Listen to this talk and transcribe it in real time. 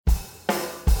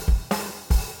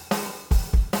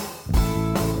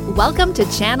Welcome to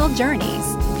Channel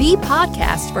Journeys, the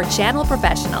podcast for channel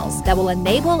professionals that will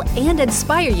enable and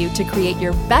inspire you to create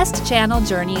your best channel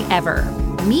journey ever.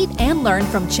 Meet and learn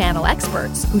from channel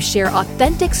experts who share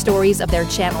authentic stories of their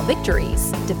channel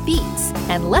victories, defeats,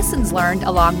 and lessons learned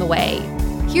along the way.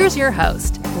 Here's your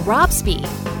host, Rob Spee,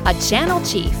 a channel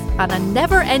chief on a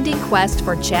never-ending quest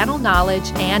for channel knowledge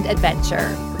and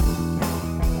adventure.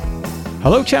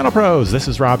 Hello, Channel Pros. This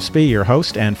is Rob Spee, your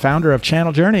host and founder of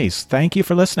Channel Journeys. Thank you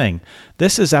for listening.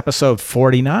 This is episode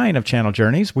 49 of Channel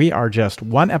Journeys. We are just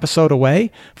one episode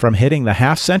away from hitting the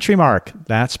half-century mark.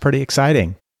 That's pretty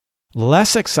exciting.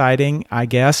 Less exciting, I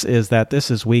guess, is that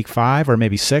this is week 5 or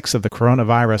maybe 6 of the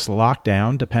coronavirus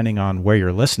lockdown, depending on where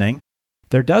you're listening.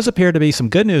 There does appear to be some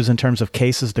good news in terms of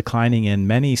cases declining in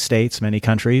many states, many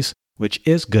countries, which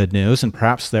is good news, and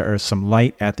perhaps there is some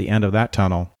light at the end of that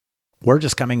tunnel. We're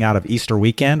just coming out of Easter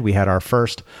weekend. We had our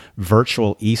first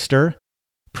virtual Easter.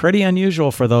 Pretty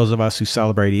unusual for those of us who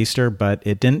celebrate Easter, but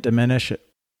it didn't diminish.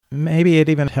 Maybe it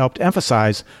even helped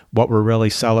emphasize what we're really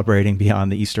celebrating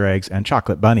beyond the Easter eggs and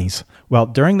chocolate bunnies. Well,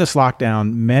 during this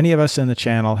lockdown, many of us in the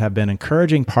channel have been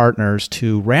encouraging partners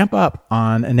to ramp up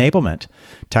on enablement,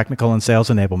 technical and sales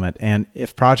enablement. And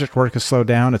if project work is slowed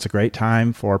down, it's a great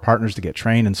time for partners to get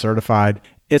trained and certified.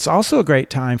 It's also a great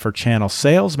time for channel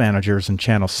sales managers and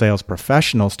channel sales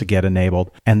professionals to get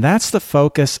enabled. And that's the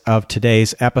focus of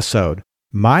today's episode.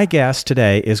 My guest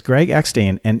today is Greg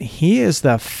Eckstein, and he is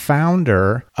the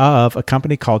founder of a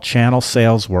company called Channel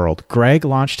Sales World. Greg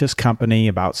launched his company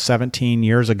about 17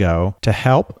 years ago to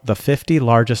help the 50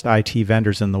 largest IT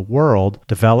vendors in the world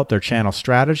develop their channel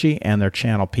strategy and their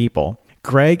channel people.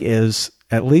 Greg is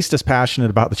at least as passionate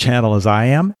about the channel as I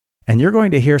am, and you're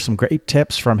going to hear some great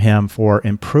tips from him for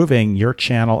improving your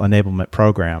channel enablement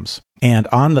programs. And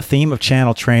on the theme of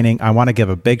channel training, I want to give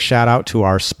a big shout out to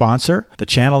our sponsor, the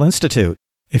Channel Institute.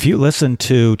 If you listen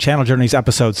to Channel Journeys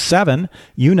episode 7,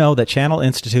 you know that Channel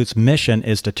Institute's mission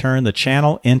is to turn the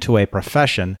channel into a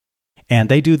profession. And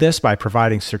they do this by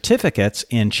providing certificates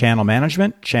in channel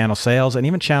management, channel sales, and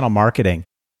even channel marketing.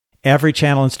 Every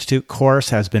Channel Institute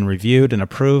course has been reviewed and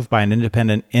approved by an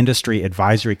independent industry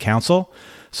advisory council,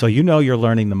 so you know you're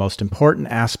learning the most important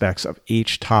aspects of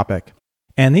each topic.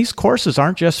 And these courses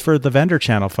aren't just for the vendor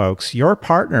channel folks. Your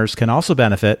partners can also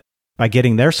benefit by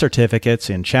getting their certificates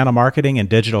in channel marketing and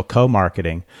digital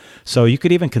co-marketing. So you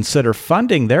could even consider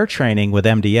funding their training with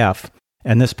MDF.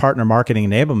 And this partner marketing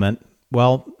enablement,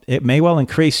 well, it may well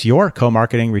increase your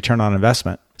co-marketing return on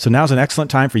investment. So now's an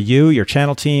excellent time for you, your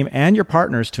channel team, and your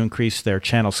partners to increase their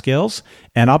channel skills.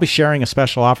 And I'll be sharing a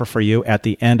special offer for you at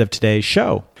the end of today's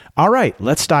show. All right,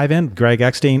 let's dive in with Greg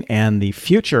Eckstein and the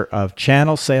future of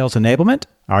channel sales enablement.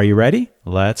 Are you ready?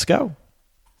 Let's go.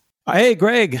 Hey,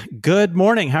 Greg, good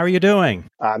morning. How are you doing?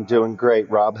 I'm doing great,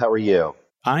 Rob. How are you?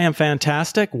 I am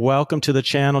fantastic. Welcome to the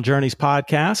Channel Journeys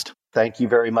podcast. Thank you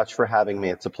very much for having me.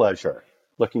 It's a pleasure.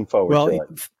 Looking forward to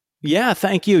it. Yeah,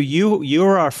 thank you.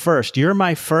 You're our first. You're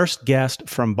my first guest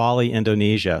from Bali,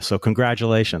 Indonesia. So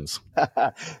congratulations.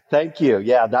 Thank you.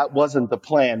 Yeah, that wasn't the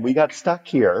plan. We got stuck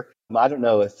here. I don't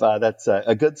know if that's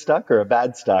a good stuck or a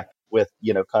bad stuck with,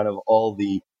 kind of all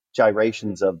the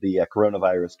gyrations of the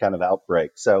coronavirus kind of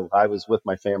outbreak. So I was with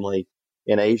my family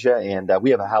in Asia, and we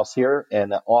have a house here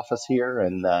and an office here.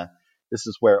 And this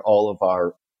is where all of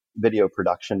our video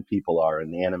production people are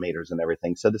and the animators and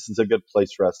everything. So this is a good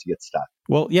place for us to get stuck.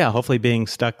 Well, yeah, hopefully being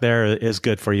stuck there is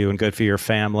good for you and good for your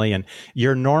family. And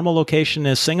your normal location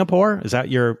is Singapore? Is that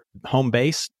your home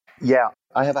base? Yeah,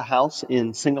 I have a house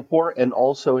in Singapore and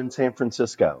also in San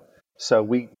Francisco. So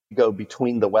we go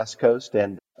between the West Coast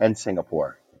and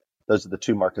Singapore. Those are the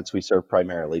two markets we serve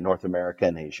primarily, North America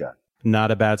and Asia.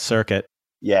 Not a bad circuit.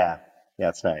 Yeah,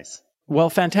 it's nice. Well,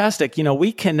 fantastic.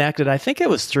 We connected, I think it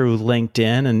was through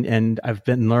LinkedIn, and I've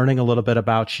been learning a little bit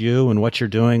about you and what you're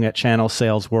doing at Channel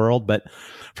Sales World. But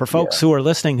for folks who are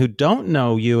listening who don't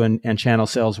know you and Channel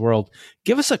Sales World,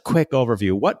 give us a quick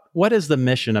overview. What is the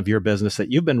mission of your business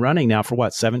that you've been running now for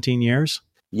 17 years?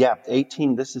 Yeah,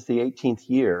 18. This is the 18th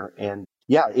year. And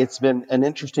yeah, it's been an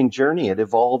interesting journey. It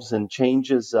evolves and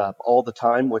changes all the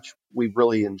time, which we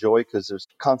really enjoy because there's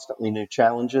constantly new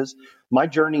challenges. My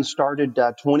journey started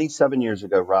 27 years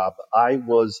ago, Rob. I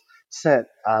was sent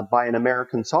by an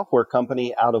American software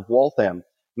company out of Waltham,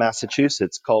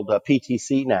 Massachusetts, called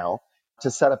PTC now,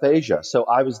 to set up Asia. So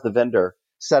I was the vendor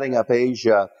setting up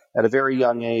Asia at a very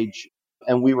young age.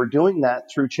 And we were doing that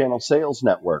through channel sales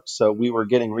networks. So we were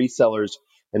getting resellers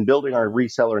and building our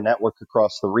reseller network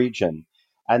across the region.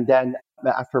 And then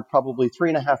after probably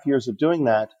 3.5 years of doing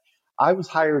that, I was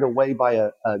hired away by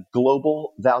a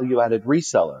global value-added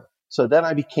reseller. So then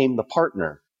I became the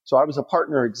partner. So I was a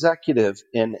partner executive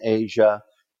in Asia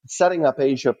setting up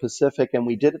Asia Pacific, and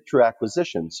we did it through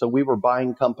acquisition. So we were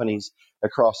buying companies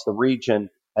across the region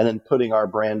and then putting our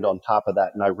brand on top of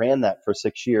that. And I ran that for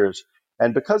 6 years.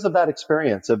 And because of that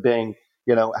experience of being,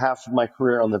 half of my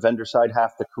career on the vendor side,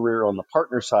 half the career on the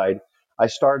partner side, I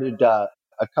started a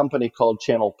company called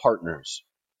Channel Partners.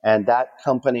 And that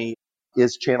company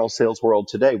is Channel Sales World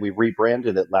today. We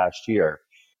rebranded it last year.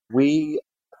 We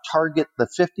target the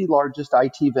 50 largest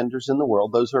IT vendors in the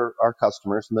world. Those are our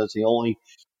customers, and those are the only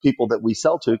people that we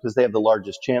sell to because they have the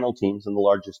largest channel teams and the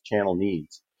largest channel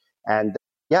needs. And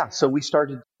yeah, so we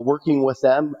started working with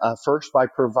them first by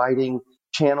providing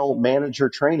channel manager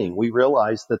training. We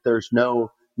realized that there's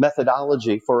no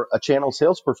methodology for a channel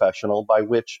sales professional by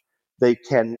which they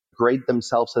can grade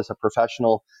themselves as a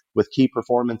professional with key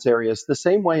performance areas. The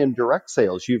same way in direct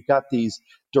sales, you've got these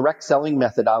direct selling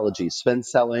methodologies, spin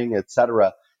selling, et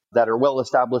cetera, that are well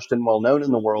established and well known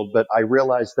in the world. But I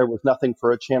realized there was nothing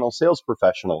for a channel sales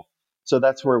professional. So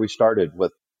that's where we started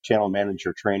with channel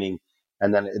manager training.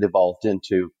 And then it evolved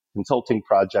into consulting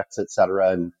projects, et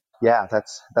cetera. And yeah,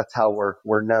 that's how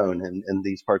we're known in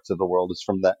these parts of the world is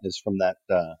from that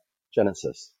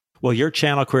genesis. Well, your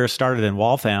channel career started in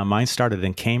Waltham. Mine started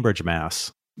in Cambridge,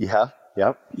 Mass. Yeah.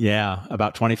 Yep. Yeah.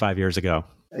 About 25 years ago.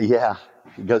 Yeah.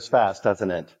 It goes fast, doesn't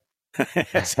it?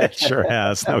 It sure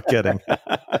has. No kidding.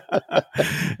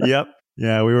 Yep.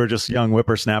 Yeah. We were just young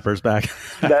whippersnappers back.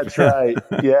 That's right.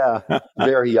 Yeah.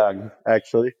 Very young,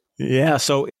 actually. Yeah.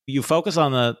 So you focus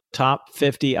on the top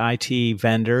 50 IT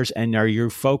vendors, and are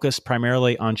you focused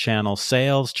primarily on channel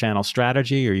sales, channel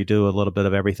strategy, or you do a little bit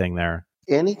of everything there?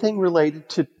 Anything related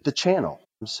to the channel.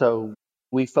 So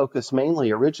we focus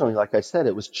mainly, originally, like I said,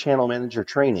 it was channel manager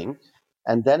training,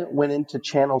 and then it went into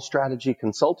channel strategy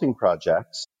consulting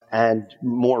projects. And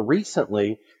more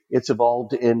recently, it's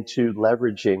evolved into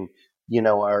leveraging,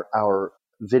 our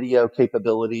video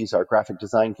capabilities, our graphic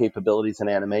design capabilities and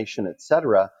animation, et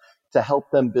cetera, to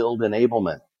help them build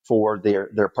enablement for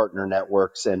their partner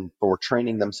networks and for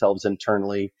training themselves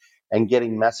internally and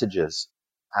getting messages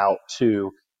out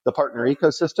to the partner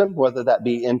ecosystem, whether that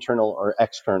be internal or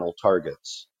external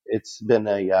targets. It's been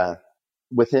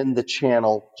within the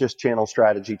channel, just channel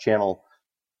strategy, channel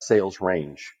sales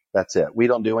range. That's it. We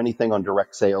don't do anything on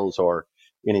direct sales or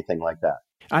anything like that.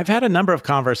 I've had a number of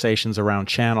conversations around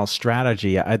channel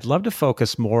strategy. I'd love to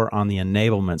focus more on the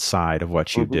enablement side of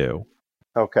what you do.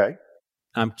 Okay.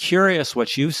 I'm curious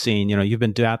what you've seen. You've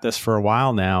been at this for a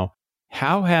while now.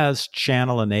 How has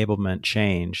channel enablement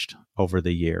changed over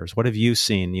the years? What have you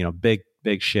seen,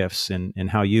 big shifts in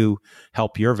how you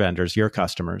help your vendors, your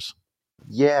customers?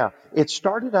 Yeah, it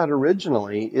started out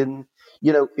originally in,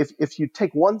 if you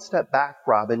take one step back,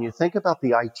 Rob, and you think about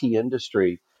the IT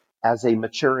industry as a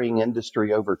maturing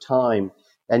industry over time,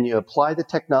 and you apply the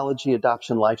technology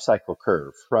adoption lifecycle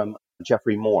curve from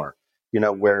Geoffrey Moore,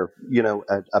 where,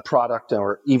 a product,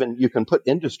 or even you can put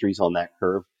industries on that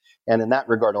curve. And in that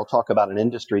regard, I'll talk about an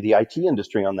industry, the IT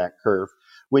industry on that curve.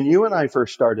 When you and I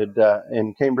first started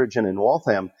in Cambridge and in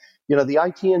Waltham, the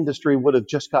IT industry would have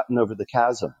just gotten over the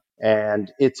chasm.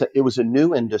 And it was a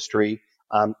new industry.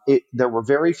 There were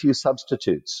very few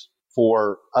substitutes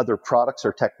for other products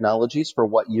or technologies for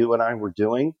what you and I were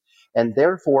doing. And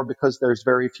therefore, because there's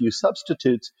very few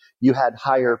substitutes, you had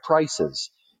higher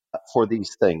prices for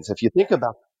these things. If you think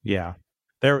about Yeah.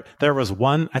 There was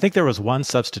one, I think there was one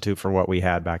substitute for what we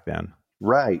had back then.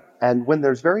 Right. And when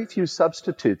there's very few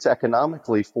substitutes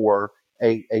economically for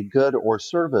a good or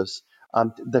service,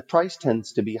 the price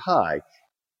tends to be high.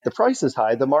 The price is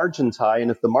high, the margin's high, and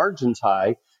if the margin's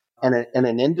high and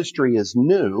an industry is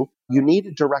new, you need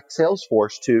a direct sales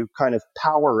force to kind of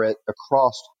power it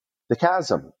across the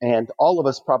chasm. And all of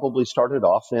us probably started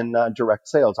off in direct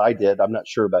sales. I did. I'm not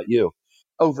sure about you.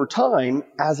 Over time,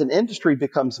 as an industry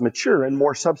becomes mature and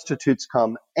more substitutes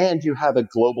come and you have a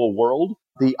global world,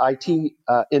 the IT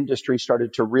industry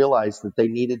started to realize that they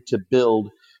needed to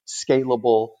build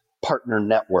scalable partner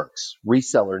networks,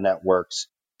 reseller networks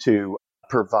to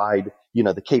provide,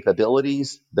 the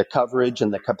capabilities, the coverage,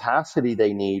 and the capacity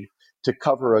they need to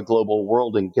cover a global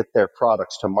world and get their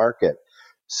products to market.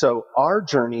 So our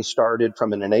journey started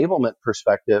from an enablement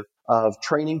perspective of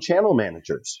training channel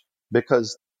managers,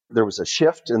 because there was a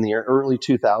shift in the early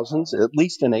 2000s, at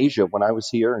least in Asia, when I was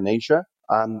here in Asia,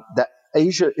 that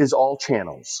Asia is all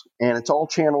channels, and it's all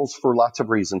channels for lots of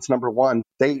reasons. Number one,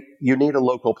 you need a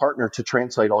local partner to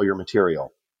translate all your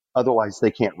material. Otherwise,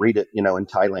 they can't read it. In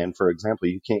Thailand, for example,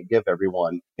 you can't give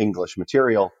everyone English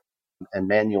material and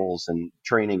manuals and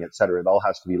training, et cetera. It all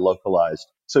has to be localized.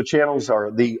 So channels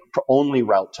are the only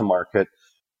route to market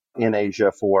in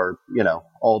Asia for,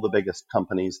 all the biggest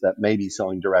companies that may be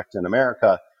selling direct in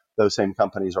America. those same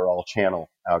companies are all channel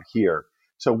out here.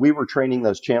 So we were training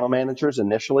those channel managers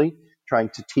initially, trying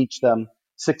to teach them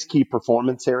 6 key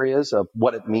performance areas of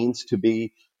what it means to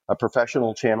be a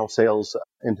professional channel sales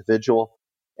individual.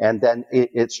 And then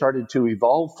it started to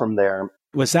evolve from there.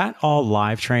 Was that all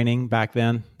live training back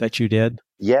then that you did?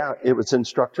 Yeah, it was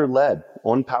instructor led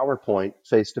on PowerPoint,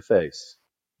 face to face.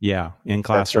 Yeah, in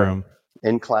classroom.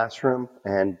 In classroom,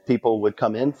 and people would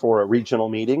come in for a regional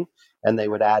meeting and they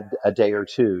would add a day or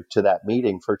two to that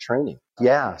meeting for training.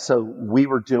 Yeah, so we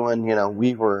were doing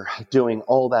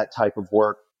all that type of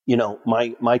work.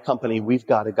 My company, we've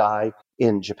got a guy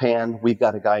in Japan, we've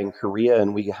got a guy in Korea,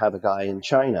 and we have a guy in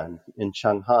China, in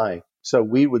Shanghai. So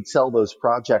we would sell those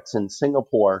projects in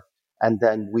Singapore, and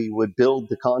then we would build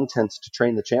the contents to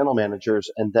train the channel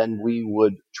managers, and then we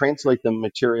would translate the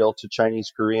material to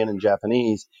Chinese, Korean, and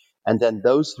Japanese. And then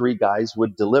those 3 guys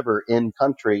would deliver in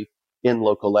country in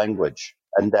local language.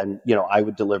 And then, I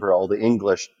would deliver all the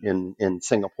English in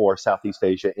Singapore, Southeast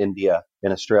Asia, India,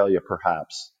 and Australia,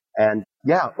 perhaps. And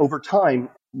yeah, over time,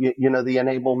 the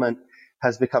enablement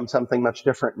has become something much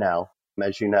different now.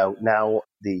 As you know, now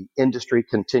the industry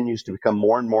continues to become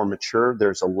more and more mature.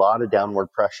 There's a lot of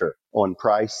downward pressure on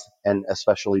price and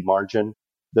especially margin.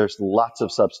 There's lots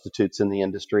of substitutes in the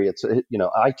industry.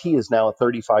 IT is now a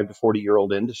 35 to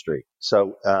 40-year-old industry.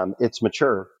 So it's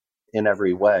mature in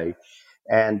every way.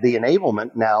 And the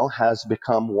enablement now has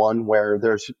become one where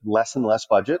there's less and less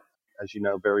budget, as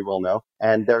you very well know.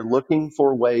 And they're looking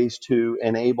for ways to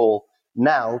enable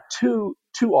now two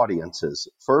audiences.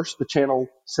 First, the channel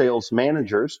sales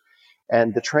managers.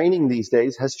 And the training these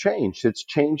days has changed. It's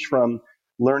changed from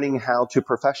learning how to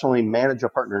professionally manage a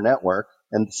partner network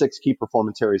and the 6 key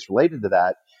performance areas related to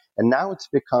that. And now it's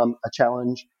become a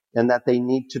challenge in that they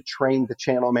need to train the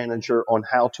channel manager on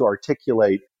how to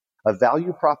articulate a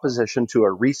value proposition to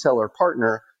a reseller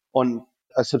partner on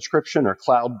a subscription or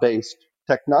cloud-based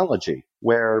technology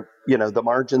where, the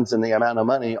margins and the amount of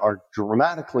money are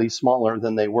dramatically smaller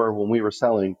than they were when we were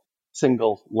selling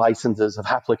single licenses of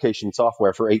application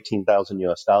software for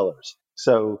 $18,000.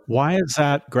 So why is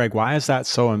that, Greg? Why is that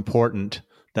so important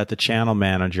that the channel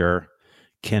manager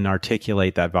can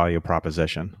articulate that value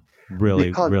proposition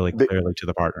really clearly to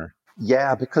the partner?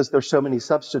 Yeah, because there's so many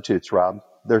substitutes, Rob.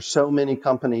 There's so many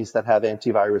companies that have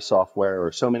antivirus software,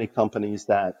 or so many companies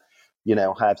that,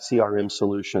 have CRM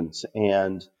solutions,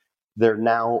 and they're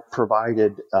now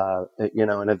provided, in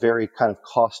a very kind of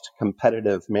cost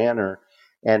competitive manner.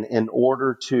 And in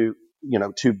order to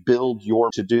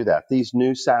do that, these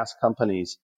new SaaS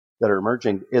companies that are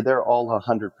emerging, they're all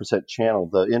 100% channel.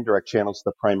 The indirect channel is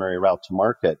the primary route to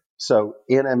market. So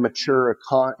in a mature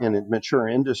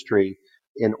industry,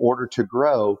 in order to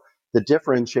grow, the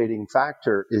differentiating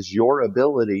factor is your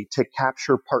ability to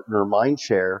capture partner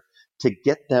mindshare, to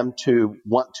get them to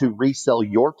want to resell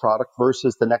your product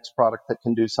versus the next product that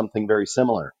can do something very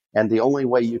similar. And the only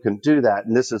way you can do that,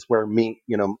 and this is where me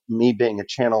being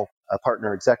a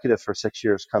partner executive for 6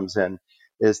 years comes in,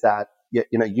 is that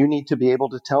you need to be able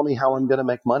to tell me how I'm going to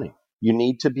make money. You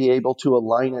need to be able to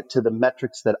align it to the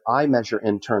metrics that I measure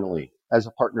internally as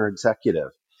a partner executive.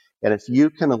 And if you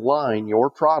can align your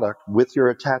product with your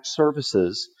attached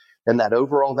services and that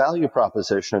overall value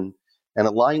proposition, and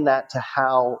align that to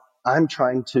how I'm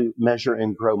trying to measure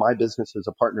and grow my business as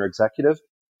a partner executive,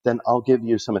 then I'll give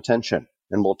you some attention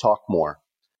and we'll talk more.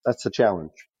 That's the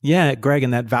challenge. Yeah, Greg,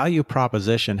 and that value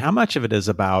proposition, how much of it is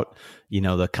about,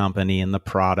 the company and the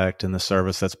product and the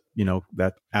service that's,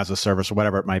 that as a service or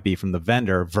whatever it might be from the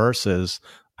vendor versus,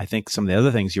 I think some of the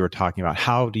other things you were talking about,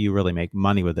 how do you really make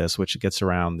money with this, which gets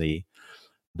around the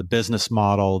business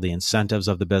model, the incentives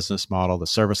of the business model, the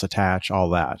service attach, all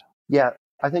that. Yeah,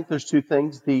 I think there's 2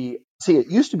 things. It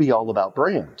used to be all about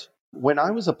brand. When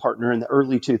I was a partner in the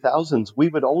early 2000s, we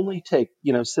would only take,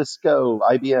 Cisco,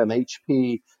 IBM,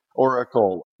 HP,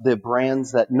 Oracle, the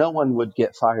brands that no one would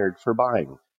get fired for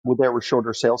buying. Well, there were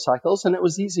shorter sales cycles and it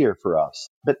was easier for us.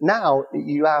 But now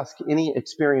you ask any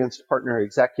experienced partner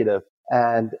executive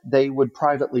and they would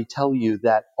privately tell you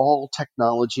that all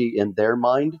technology in their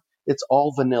mind, it's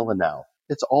all vanilla now.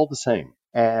 It's all the same.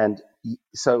 And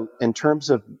so in terms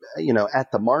of,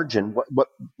 at the margin,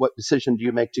 what decision do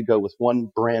you make to go with one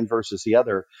brand versus the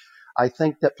other? I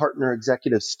think that partner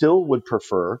executives still would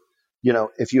prefer,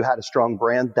 if you had a strong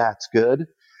brand, that's good.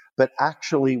 But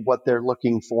actually what they're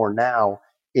looking for now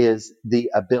is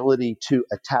the ability to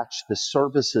attach the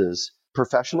services,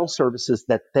 professional services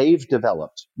that they've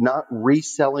developed, not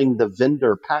reselling the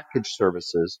vendor package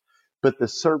services, but the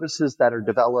services that are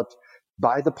developed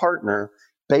by the partner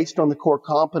based on the core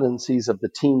competencies of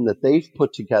the team that they've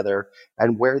put together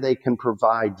and where they can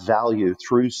provide value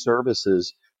through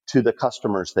services to the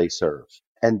customers they serve.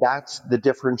 And that's the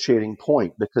differentiating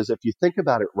point, because if you think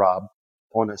about it, Rob,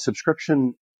 on a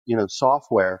subscription,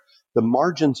 software, the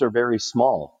margins are very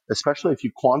small, especially if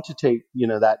you quantitate,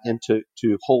 that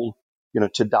into whole,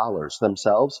 to dollars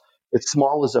themselves. It's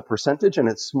small as a percentage and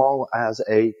it's small as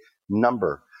a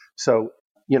number. So,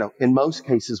 in most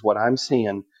cases, what I'm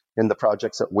seeing in the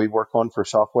projects that we work on for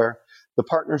software, the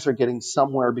partners are getting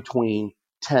somewhere between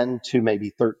 10 to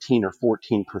maybe 13 or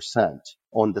 14%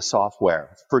 on the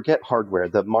software. Forget hardware.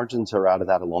 The margins are out of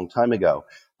that a long time ago.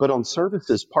 But on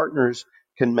services, partners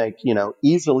can make,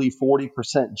 easily 40%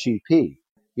 GP.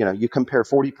 You compare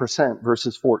 40%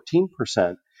 versus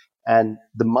 14%, and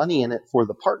the money in it for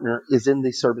the partner is in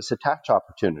the service attach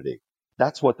opportunity.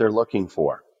 That's what they're looking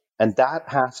for. And that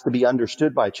has to be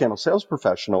understood by a channel sales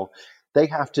professional. They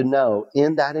have to know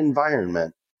in that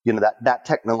environment, that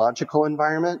technological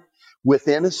environment,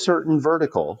 within a certain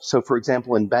vertical. So for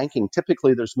example, in banking,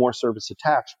 typically there's more service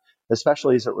attached,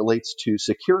 especially as it relates to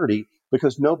security,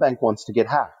 because no bank wants to get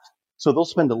hacked. So they'll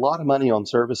spend a lot of money on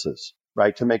services,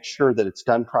 right, to make sure that it's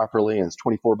done properly and it's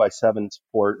 24/7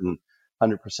 support and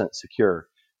 100% secure.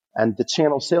 And the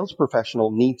channel sales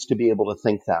professional needs to be able to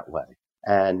think that way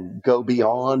and go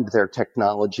beyond their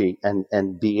technology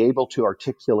and be able to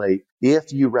articulate,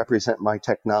 if you represent my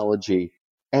technology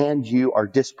and you are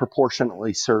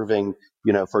disproportionately serving,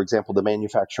 for example, the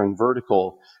manufacturing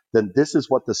vertical, then this is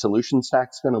what the solution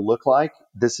stack's going to look like.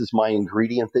 This is my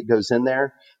ingredient that goes in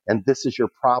there, and this is your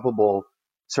probable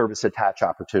service attach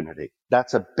opportunity.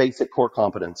 That's a basic core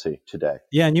competency today.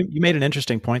 Yeah, and you made an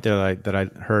interesting point there that I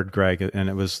heard, Greg, and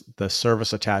it was the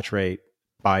service attach rate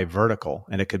by vertical,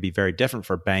 and it could be very different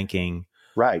for banking,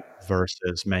 right,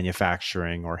 versus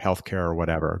manufacturing or healthcare or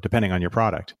whatever, depending on your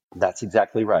product. That's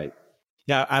exactly right.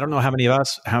 Yeah, I don't know how many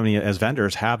as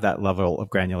vendors have that level of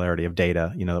granularity of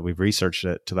data, that we've researched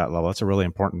it to that level. That's a really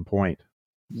important point.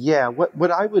 Yeah,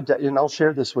 what I would, and I'll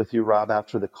share this with you, Rob,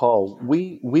 after the call.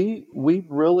 We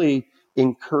really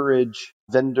encourage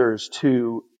vendors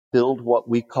to build what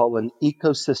we call an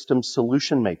ecosystem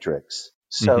solution matrix.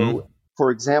 So, for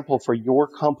example, for your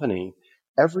company,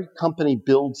 every company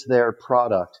builds their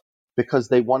product because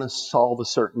they want to solve a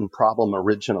certain problem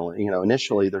originally.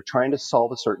 Initially, they're trying to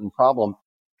solve a certain problem,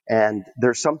 and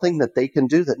there's something that they can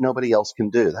do that nobody else can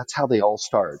do. That's how they all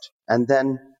start. And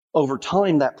then over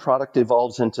time, that product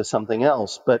evolves into something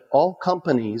else. But all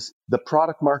companies, the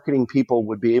product marketing people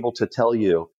would be able to tell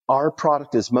you, our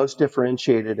product is most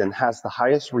differentiated and has the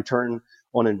highest return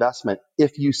on investment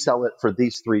if you sell it for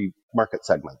these three market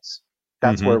segments.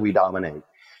 That's where we dominate.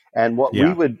 And what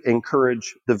we would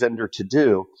encourage the vendor to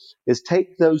do is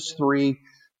take those three,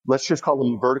 let's just call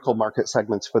them vertical market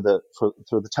segments for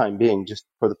the time being, just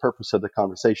for the purpose of the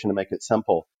conversation to make it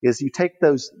simple, is you take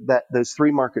those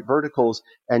three market verticals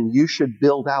and you should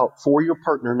build out for your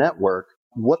partner network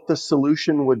what the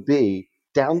solution would be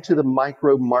down to the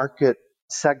micro market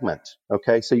segment.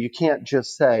 Okay. So you can't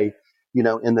just say,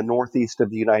 in the Northeast of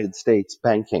the United States,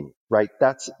 banking, right?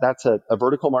 That's a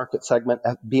vertical market segment,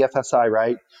 BFSI,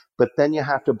 right? But then you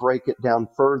have to break it down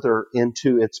further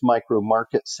into its micro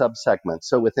market subsegments.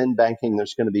 So within banking,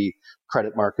 there's going to be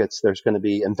credit markets, there's going to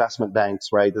be investment banks,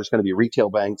 right? There's going to be retail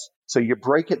banks. So you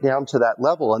break it down to that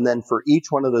level. And then for each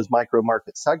one of those micro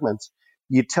market segments,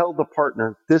 you tell the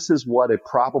partner, this is what a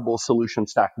probable solution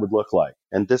stack would look like.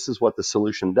 And this is what the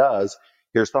solution does.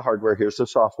 Here's the hardware, here's the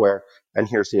software, and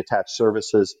here's the attached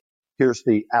services. Here's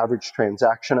the average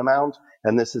transaction amount,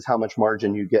 and this is how much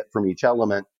margin you get from each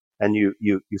element. And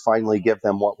you finally give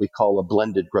them what we call a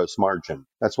blended gross margin.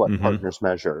 That's what partners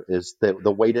measure, is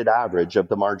the weighted average of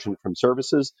the margin from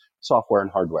services, software, and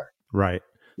hardware. Right.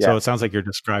 Yeah. So it sounds like you're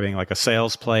describing like a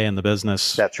sales play in the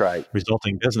business. That's right.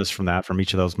 Resulting business from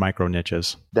each of those micro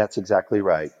niches. That's exactly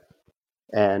right.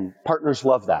 And partners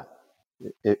love that.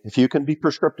 If you can be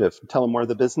prescriptive, tell them where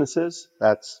the business is,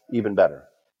 that's even better.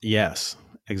 Yes,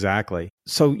 exactly.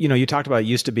 So, you talked about it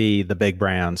used to be the big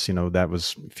brands, that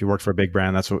was, if you worked for a big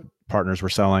brand, that's what partners were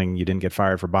selling. You didn't get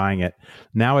fired for buying it.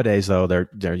 Nowadays, though, there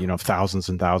thousands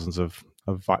and thousands of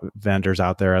vendors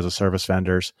out there as a service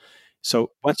vendors.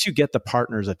 So once you get the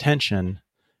partner's attention,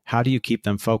 how do you keep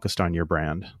them focused on your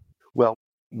brand? Well,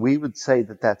 we would say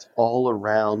that that's all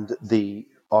around the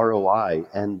ROI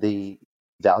and the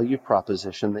value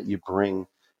proposition that you bring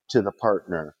to the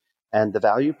partner. And the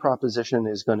value proposition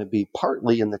is going to be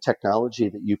partly in the technology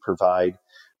that you provide,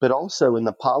 but also in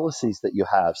the policies that you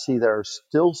have. See, there are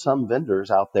still some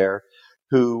vendors out there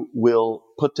who will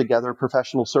put together a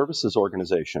professional services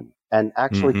organization and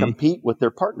actually compete with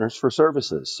their partners for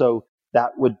services. So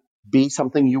that would be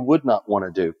something you would not want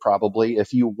to do, probably,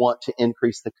 if you want to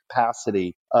increase the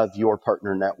capacity of your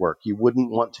partner network. You wouldn't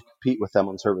want to compete with them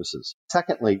on services.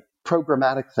 Secondly,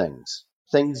 programmatic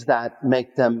things that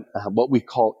make them what we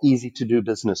call easy to do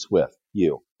business with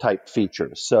you type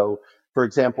features. So, for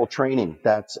example, training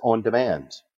that's on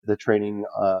demand. The training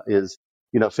is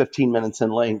 15 minutes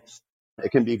in length.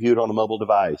 It can be viewed on a mobile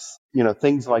device.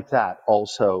 Things like that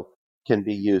also can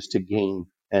be used to gain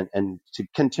and to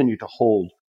continue to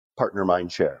hold partner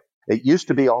mind share. It used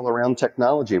to be all around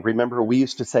technology. Remember, we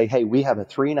used to say, hey, we have a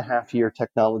 3.5-year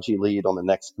technology lead on the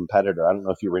next competitor. I don't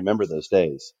know if you remember those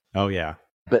days. Oh, yeah.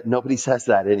 But nobody says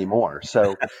that anymore.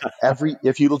 So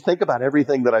if you think about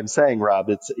everything that I'm saying, Rob,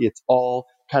 it's all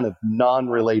kind of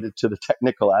non-related to the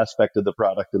technical aspect of the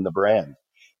product and the brand.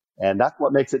 And that's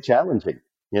what makes it challenging,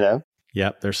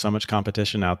 Yep. There's so much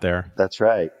competition out there. That's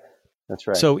right. That's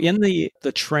right. So in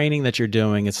the training that you're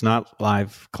doing, it's not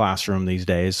live classroom these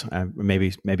days.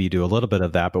 Maybe you do a little bit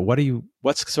of that, but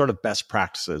what's sort of best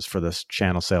practices for this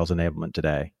channel sales enablement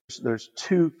today? There's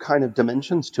two kind of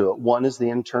dimensions to it. One is the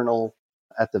internal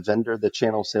at the vendor, the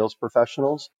channel sales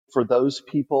professionals. For those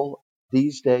people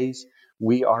these days,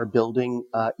 we are building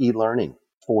e-learning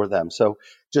for them. So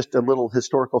just a little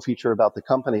historical feature about the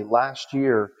company. Last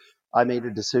year, I made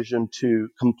a decision to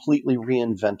completely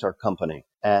reinvent our company,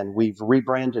 and we've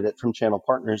rebranded it from Channel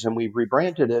Partners, and we've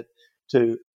rebranded it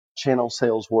to Channel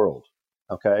Sales World.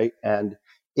 Okay. And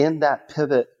in that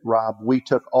pivot, Rob, we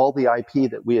took all the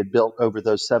IP that we had built over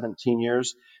those 17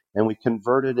 years and we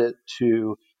converted it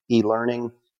to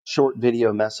e-learning, short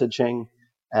video messaging,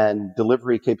 and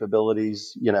delivery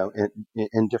capabilities,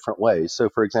 in different ways. So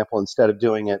for example, instead of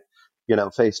doing it,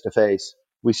 face to face,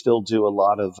 we still do a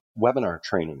lot of webinar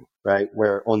training, right?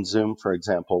 Where on Zoom, for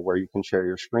example, where you can share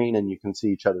your screen and you can see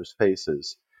each other's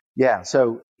faces. Yeah.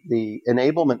 So the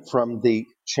enablement from the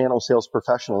channel sales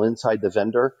professional inside the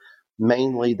vendor,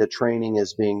 mainly the training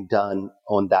is being done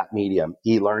on that medium,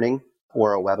 e-learning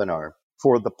or a webinar.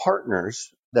 For the partners,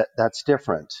 that's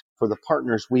different. For the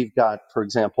partners, we've got, for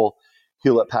example,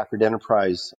 Hewlett Packard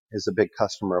Enterprise is a big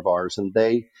customer of ours, and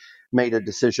they made a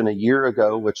decision a year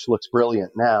ago, which looks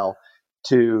brilliant now,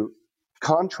 to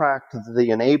contract the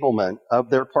enablement of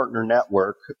their partner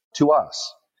network to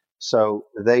us. So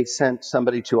they sent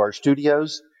somebody to our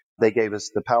studios. They gave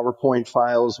us the PowerPoint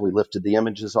files. We lifted the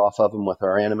images off of them with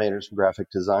our animators and graphic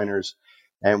designers,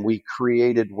 and we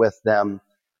created with them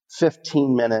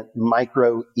 15-minute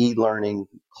micro e-learning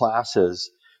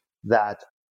classes that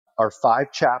are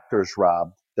 5 chapters,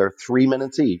 Rob. They're 3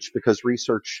 minutes each because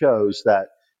research shows that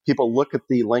people look at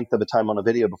the length of a time on a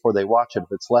video before they watch it. If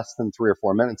it's less than 3 or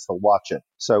 4 minutes, they'll watch it.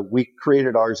 So we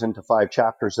created ours into 5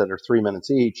 chapters that are 3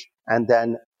 minutes each. And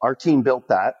then our team built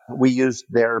that. We used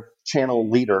their channel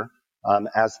leader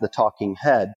as the talking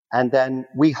head. And then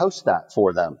we host that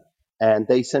for them. And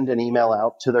they send an email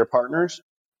out to their partners.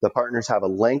 The partners have a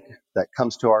link that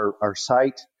comes to our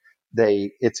site.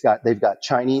 They've got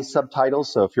Chinese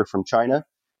subtitles. So if you're from China,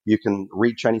 you can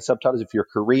read Chinese subtitles. If you're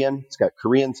Korean, it's got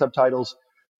Korean subtitles.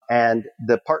 And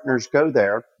the partners go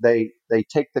there. They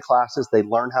take the classes. They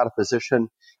learn how to position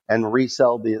and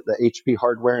resell the HP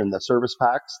hardware and the service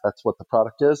packs. That's what the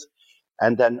product is.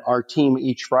 And then our team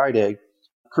each Friday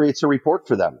creates a report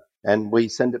for them. And we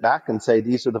send it back and say,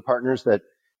 these are the partners that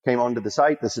came onto the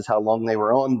site. This is how long they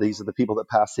were on. These are the people that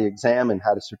passed the exam and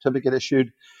had a certificate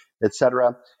issued, et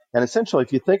cetera. And essentially,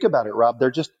 if you think about it, Rob, they're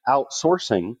just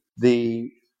outsourcing the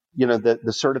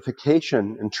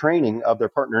certification and training of their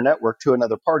partner network to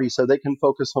another party so they can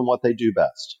focus on what they do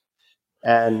best.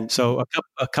 And so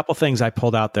a couple things I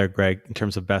pulled out there, Greg, in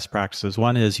terms of best practices.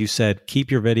 One is you said keep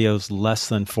your videos less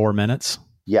than 4 minutes.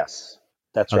 Yes,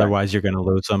 that's right. Otherwise, you're going to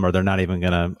lose them or they're not even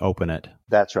going to open it.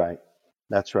 That's right.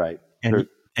 That's right.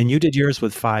 And you did yours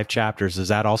with 5 chapters. Is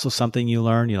that also something you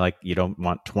learned? You don't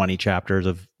want 20 chapters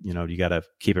of, you got to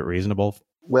keep it reasonable.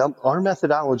 Well, our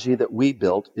methodology that we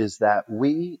built is that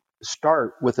we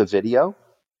start with a video.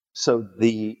 So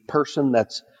the person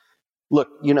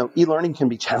e-learning can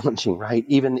be challenging, right?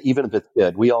 Even if it's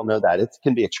good, we all know that it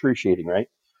can be excruciating, right?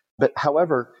 But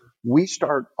however, we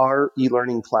start our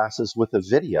e-learning classes with a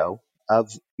video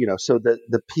of, so that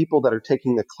the people that are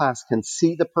taking the class can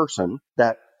see the person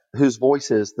whose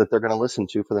voices that they're going to listen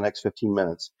to for the next 15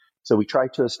 minutes. So we try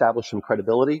to establish some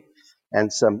credibility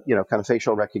and some, kind of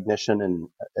facial recognition and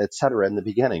et cetera in the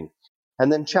beginning.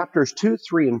 And then chapters 2,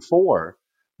 3, and 4,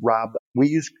 Rob, we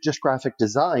use just graphic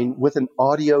design with an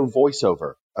audio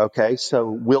voiceover. Okay.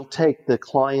 So we'll take the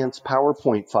client's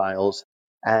PowerPoint files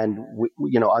and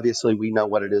obviously we know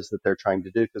what it is that they're trying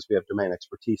to do because we have domain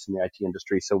expertise in the IT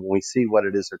industry. So when we see what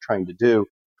it is they're trying to do,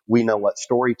 we know what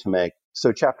story to make.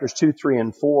 So chapters 2, 3,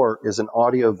 and 4 is an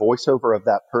audio voiceover of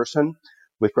that person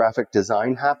with graphic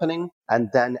design happening. And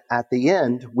then at the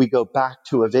end, we go back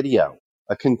to a video,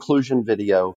 a conclusion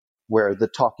video where the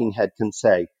talking head can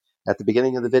say, at the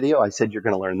beginning of the video, I said, you're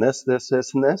going to learn this, this,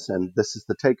 this, and this, and this is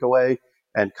the takeaway,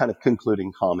 and kind of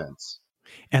concluding comments.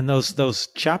 And those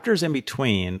chapters in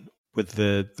between with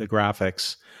the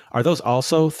graphics, are those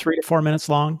also 3 to 4 minutes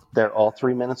long? They're all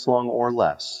 3 minutes long or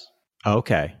less.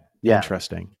 Okay. Yeah.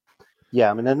 Interesting.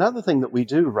 Yeah. I mean, another thing that we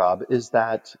do, Rob, is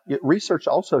that research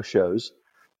also shows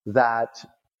that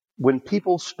when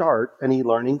people start an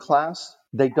e-learning class,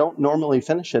 they don't normally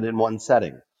finish it in one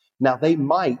setting. Now, they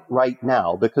might right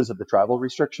now because of the travel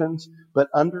restrictions, but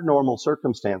under normal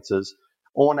circumstances,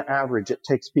 on average, it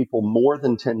takes people more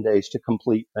than 10 days to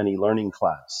complete an e-learning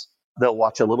class. They'll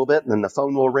watch a little bit and then the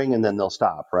phone will ring and then they'll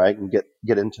stop, right? And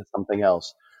get into something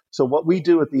else. So what we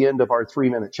do at the end of our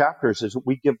 3-minute chapters is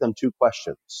we give them 2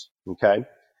 questions, okay?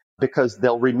 Because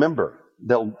they'll remember.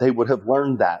 They would have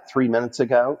learned that 3 minutes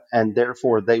ago, and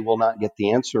therefore they will not get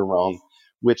the answer wrong,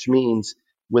 which means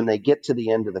when they get to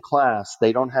the end of the class,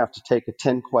 they don't have to take a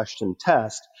 10-question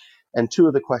test, and 2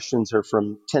 of the questions are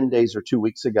from 10 days or 2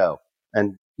 weeks ago.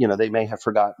 And, they may have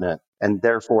forgotten it, and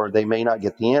therefore they may not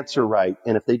get the answer right.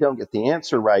 And if they don't get the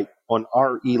answer right on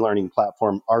our e-learning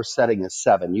platform, our setting is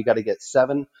 7. You got to get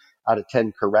 7 out of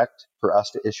 10 correct for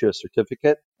us to issue a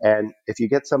certificate. And if you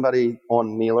get somebody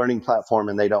on the e-learning platform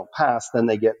and they don't pass, then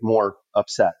they get more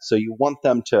upset. So you want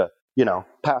them to,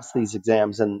 pass these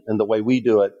exams. And the way we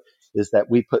do it is that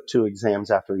we put 2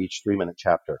 exams after each 3-minute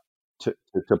chapter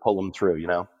to pull them through,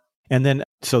 And then,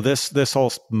 so this whole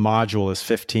module is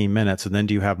 15 minutes. And then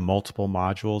do you have multiple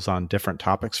modules on different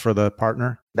topics for the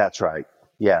partner? That's right.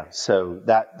 Yeah. So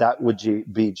that would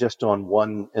be just on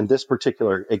one. In this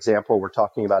particular example, we're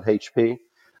talking about HP.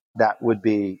 That would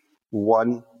be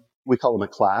one, we call them a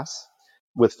class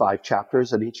with 5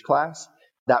 chapters in each class.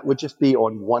 That would just be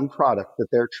on one product that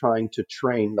they're trying to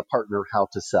train the partner how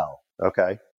to sell.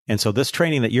 Okay. And so this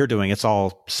training that you're doing, it's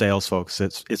all sales folks.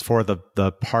 It's for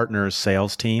the partner's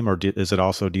sales team, or do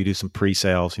you do some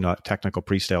pre-sales, technical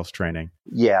pre-sales training?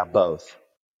 Yeah, both.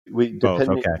 Both,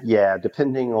 okay. Yeah,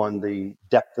 depending on the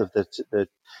depth of the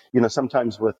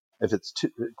sometimes if it's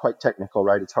quite technical,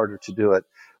 right, it's harder to do it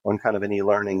on kind of an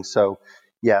e-learning. So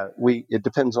yeah, it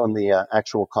depends on the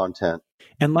actual content.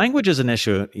 And language is an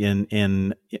issue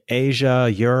in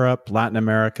Asia, Europe, Latin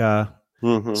America.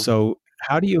 Mm-hmm. So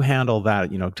how do you handle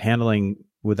that, handling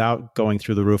without going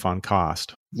through the roof on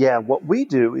cost? Yeah, what we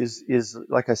do is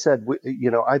like I said,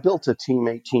 I built a team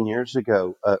 18 years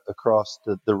ago across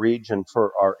the region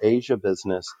for our Asia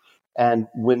business. And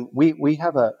when we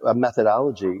have a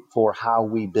methodology for how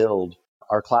we build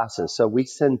our classes. So we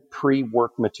send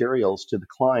pre-work materials to the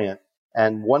client.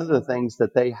 And one of the things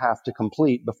that they have to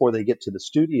complete before they get to the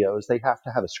studio is they have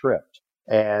to have a script.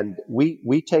 And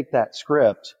we take that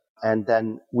script and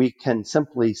then we can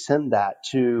simply send that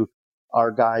to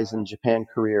our guys in Japan,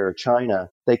 Korea, or China.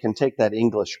 They can take that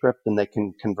English script and they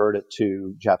can convert it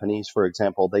to Japanese, for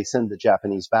example. They send the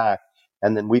Japanese back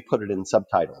and then we put it in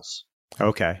subtitles.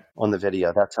 Okay. On the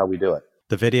video. That's how we do it.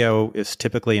 The video is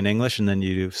typically in English and then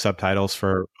you do subtitles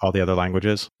for all the other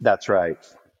languages? That's right.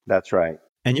 That's right.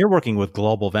 And you're working with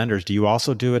global vendors. Do you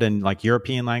also do it in like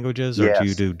European languages, or yes. do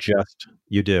you do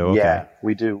you do? Okay. Yeah,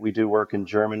 we do. We do work in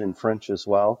German and French as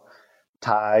well.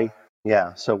 Thai.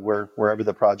 Yeah. So wherever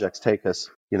the projects take us,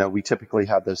 we typically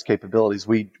have those capabilities.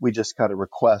 We just got a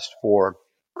request for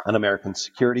an American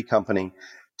security company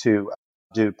to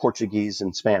do Portuguese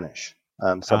and Spanish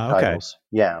subtitles.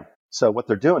 Okay. Yeah. So what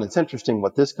they're doing, it's interesting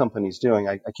what this company's doing.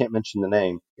 I can't mention the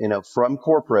name. From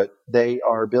corporate, they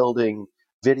are building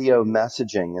video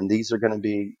messaging, and these are going to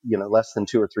be, less than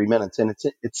 2 or 3 minutes. And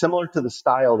it's similar to the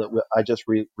style that I just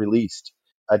released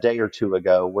a day or 2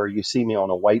 ago, where you see me on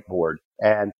a whiteboard.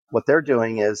 And what they're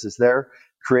doing is they're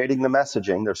creating the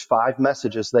messaging. There's 5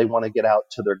 messages they want to get out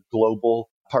to their global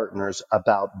partners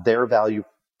about their value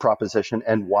proposition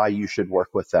and why you should work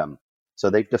with them. So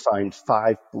they've defined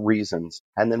 5 reasons.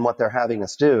 And then what they're having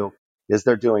us do is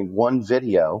they're doing one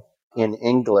video in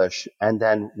English, and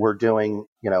then we're doing,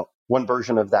 one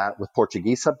version of that with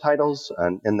Portuguese subtitles,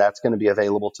 and that's going to be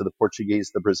available to the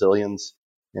Portuguese, the Brazilians,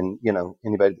 and,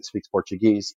 anybody that speaks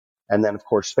Portuguese. And then, of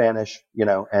course, Spanish,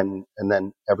 and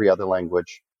then every other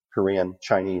language, Korean,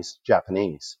 Chinese,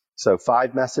 Japanese. So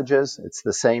 5 messages. It's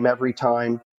the same every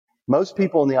time. Most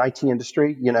people in the IT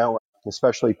industry,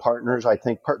 especially partners, I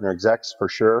think partner execs for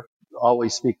sure,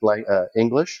 always speak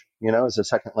English, as a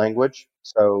second language.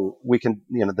 So we can,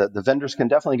 the vendors can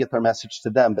definitely get their message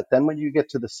to them. But then when you get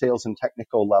to the sales and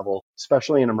technical level,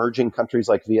 especially in emerging countries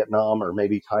like Vietnam or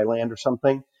maybe Thailand or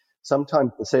something,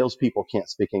 sometimes the salespeople can't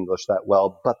speak English that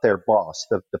well, but their boss,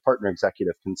 the partner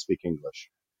executive, can speak English.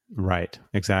 Right.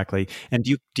 Exactly. And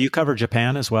do you cover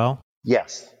Japan as well?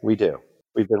 Yes, we do.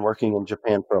 We've been working in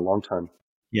Japan for a long time.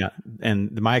 Yeah.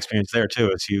 And my experience there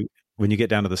too is when you get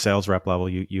down to the sales rep level,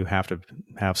 you have to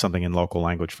have something in local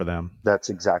language for them. That's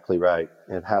exactly right.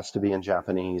 It has to be in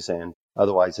Japanese, and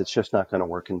otherwise it's just not going to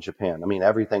work in Japan. I mean,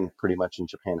 everything pretty much in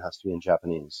Japan has to be in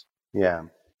Japanese. Yeah.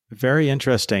 Very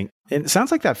interesting. It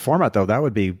sounds like that format, though, that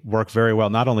would work very well,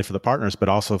 not only for the partners, but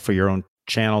also for your own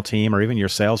channel team or even your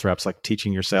sales reps, like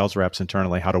teaching your sales reps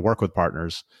internally how to work with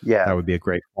partners. Yeah. That would be a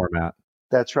great format.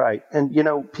 That's right. And,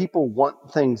 people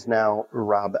want things now,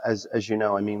 Rob, as you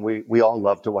know. I mean, we all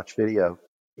love to watch video,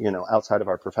 outside of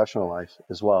our professional life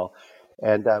as well.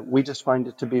 And we just find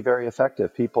it to be very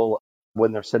effective. People,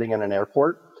 when they're sitting in an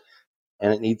airport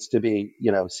and it needs to be,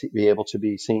 be able to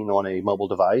be seen on a mobile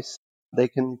device, they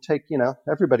can take,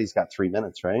 everybody's got 3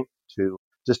 minutes, right? To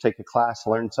just take a class,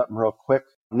 learn something real quick.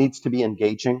 It needs to be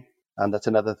engaging. That's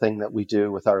another thing that we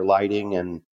do with our lighting.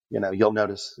 And, you'll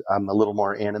notice I'm a little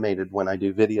more animated when I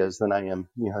do videos than I am,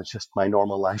 just my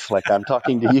normal life, like I'm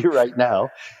talking to you right now.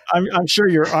 I'm sure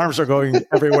your arms are going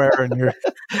everywhere and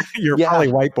you're probably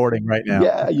whiteboarding right now.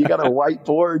 Yeah, you got to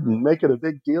whiteboard and make it a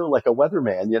big deal like a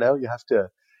weatherman, you have to,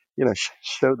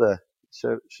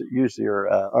 use your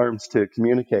arms to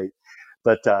communicate.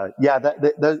 But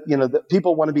that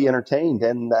people want to be entertained,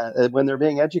 and when they're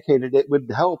being educated, it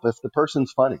would help if the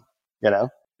person's funny,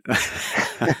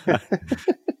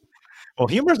 Well,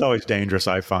 humor is always dangerous,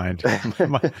 I find.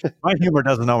 My humor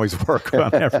doesn't always work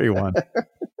on everyone.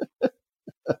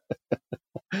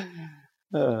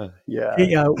 Yeah.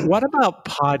 Hey, what about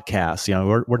podcasts?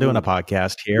 We're doing a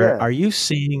podcast here. Yeah.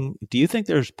 Do you think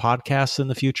there's podcasts in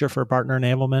the future for partner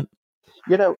enablement?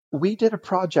 We did a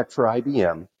project for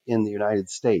IBM in the United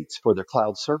States for their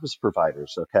cloud service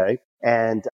providers. Okay.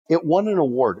 And it won an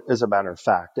award, as a matter of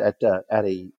fact, at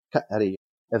a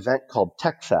event called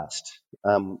TechFest.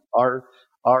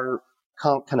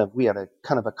 We had a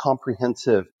kind of a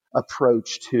comprehensive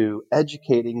approach to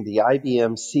educating the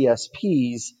IBM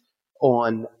CSPs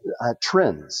on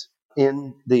trends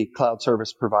in the cloud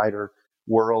service provider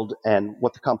world and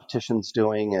what the competition's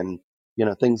doing and,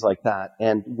 things like that.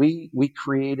 And we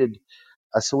created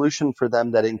a solution for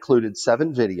them that included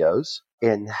 7 videos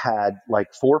and had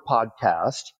like 4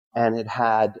 podcasts, and it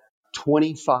had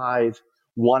 25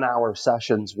 1-hour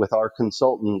sessions with our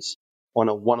consultants on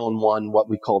a one-on-one, what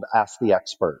we called Ask the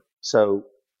Expert. So,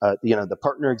 the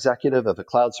partner executive of a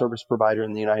cloud service provider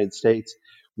in the United States,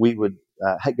 we would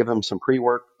give them some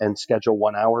pre-work and schedule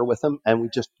 1 hour with them. And we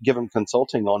just give them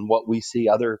consulting on what we see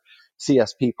other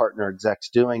CSP partner execs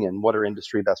doing and what are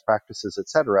industry best practices, et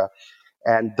cetera.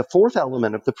 And the 4th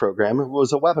element of the program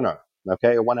was a webinar,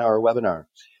 okay, a 1-hour webinar.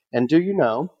 And do you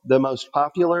know the most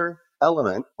popular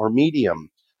element or medium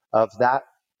of that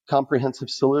comprehensive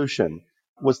solution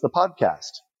was the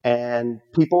podcast? And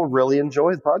people really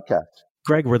enjoyed the podcast.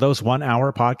 Greg, were those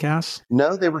 1-hour podcasts?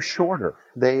 No, they were shorter.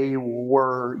 They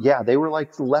were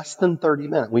like less than 30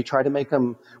 minutes. We try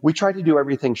to do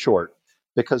everything short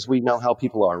because we know how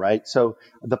people are, right? So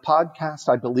the podcast,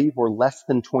 I believe, were less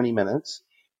than 20 minutes.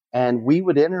 And we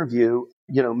would interview,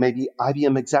 maybe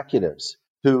IBM executives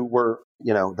who were,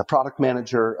 the product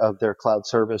manager of their cloud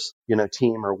service,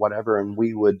 team or whatever. And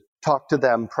we would talk to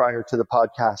them prior to the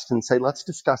podcast and say, let's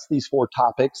discuss these 4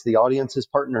 topics. The audience is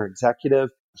partner executive.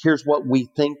 Here's what we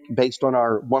think based on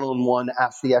our one-on-one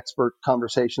Ask the Expert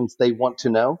conversations they want to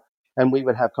know. And we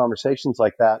would have conversations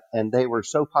like that. And they were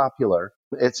so popular,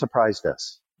 it surprised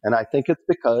us. And I think it's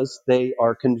because they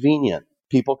are convenient.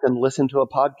 People can listen to a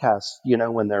podcast,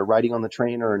 when they're riding on the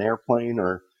train or an airplane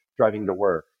or driving to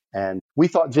work. And we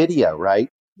thought video, right?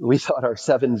 We thought our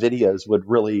 7 videos would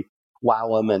really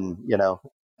wow them. And,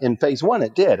 in phase 1,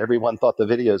 it did. Everyone thought the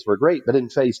videos were great. But in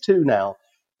phase 2 now,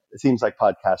 it seems like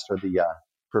podcasts are the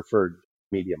preferred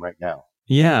medium right now.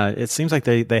 Yeah, it seems like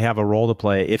they have a role to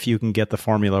play if you can get the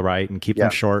formula right and keep them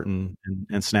short and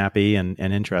snappy and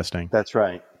interesting. That's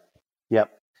right. Yep.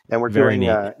 And we're Very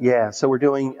doing, neat. So we're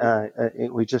doing,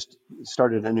 we just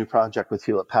started a new project with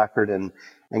Hewlett Packard, and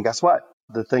guess what?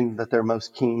 The thing that they're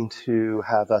most keen to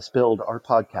have us build our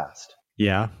podcast.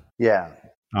 Yeah. Yeah.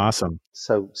 Awesome.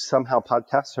 So somehow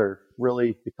podcasts are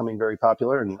really becoming very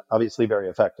popular and obviously very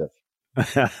effective.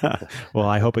 Well,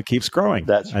 I hope it keeps growing.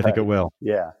 That's right. I think it will.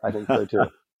 Yeah, I think so too.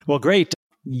 Well, great.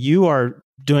 You are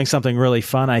doing something really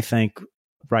fun, I think,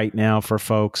 right now for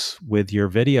folks with your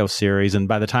video series. And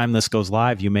by the time this goes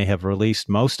live, you may have released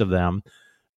most of them.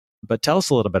 But tell us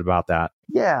a little bit about that.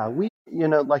 Yeah,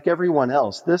 like everyone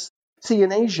else,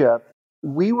 in Asia,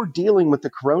 we were dealing with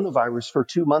the coronavirus for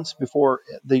 2 months before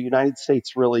the United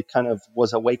States really kind of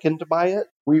was awakened by it.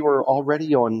 We were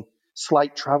already on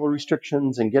slight travel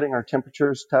restrictions and getting our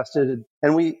temperatures tested.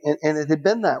 And it had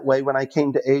been that way when I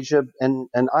came to Asia, and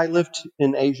I lived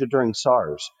in Asia during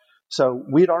SARS. So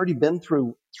we'd already been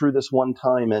through this one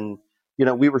time, and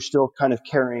we were still kind of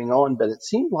carrying on, but it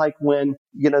seemed like when,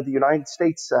 the United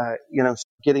States,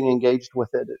 getting engaged with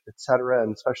it, et cetera,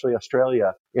 and especially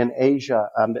Australia in Asia,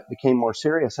 it became more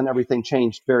serious, and everything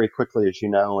changed very quickly, as you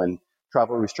know, and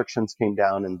travel restrictions came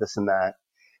down and this and that.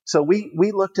 So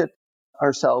we looked at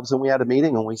ourselves and we had a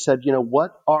meeting and we said,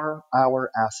 what are our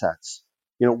assets?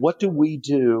 What do we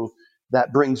do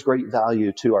that brings great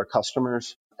value to our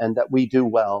customers and that we do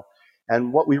well?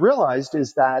 And what we realized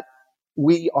is that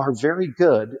we are very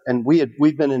good, and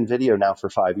we've been in video now for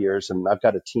 5 years, and I've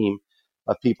got a team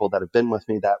of people that have been with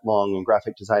me that long, and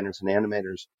graphic designers and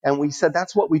animators. And we said,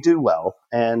 that's what we do well.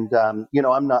 And,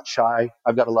 I'm not shy.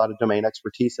 I've got a lot of domain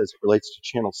expertise as it relates to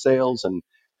channel sales and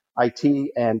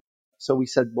IT. And so we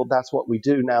said, well, that's what we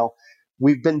do. Now,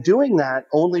 we've been doing that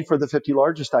only for the 50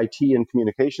 largest IT and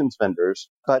communications vendors,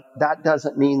 but that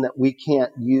doesn't mean that we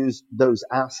can't use those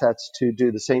assets to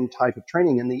do the same type of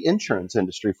training in the insurance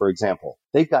industry, for example.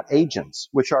 They've got agents,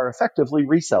 which are effectively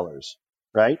resellers,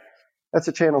 right? That's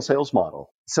a channel sales model.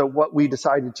 So what we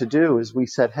decided to do is we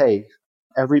said, hey,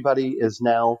 everybody is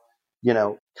now,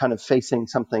 kind of facing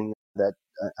something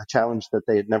a challenge that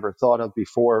they had never thought of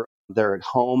before. They're at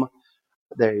home.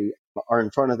 They are in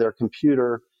front of their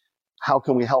computer. How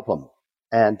can we help them?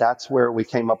 And that's where we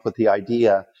came up with the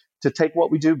idea to take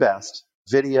what we do best,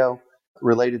 video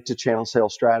related to channel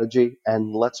sales strategy,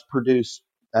 and let's produce,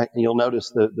 you'll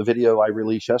notice the video I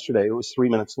released yesterday, it was 3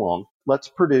 minutes long. Let's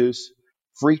produce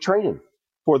free training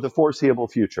for the foreseeable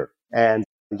future. And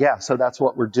so that's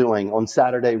what we're doing. On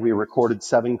Saturday, we recorded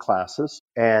 7 classes,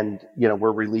 and,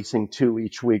 we're releasing 2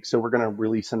 each week. So we're going to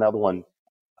release another one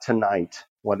tonight.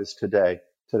 What is today?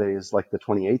 Today is like the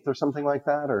 28th or something like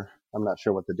that, or I'm not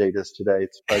sure what the date is today.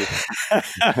 It's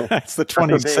probably it's the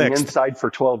 26th. Being inside for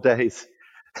 12 days.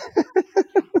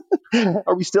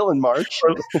 Are we still in March?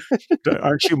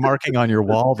 Aren't you marking on your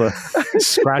wall the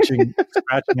scratching in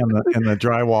the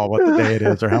drywall what the day it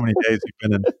is, or how many days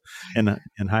you've been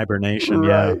in hibernation?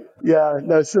 Right. Yeah.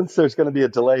 No, since there's going to be a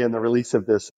delay in the release of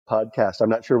this podcast, I'm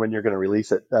not sure when you're going to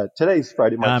release it. Today's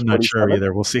Friday, March 27th. I'm not sure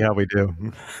either. We'll see how we do.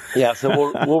 Yeah.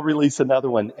 So we'll release another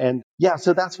one, and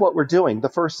so that's what we're doing. The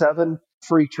first 7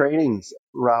 free trainings,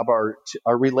 Rob, are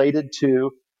related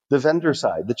to the vendor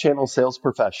side, the channel sales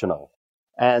professional.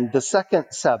 And the second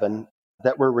 7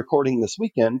 that we're recording this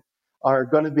weekend are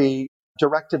going to be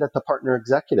directed at the partner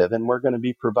executive. And we're going to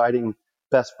be providing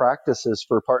best practices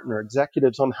for partner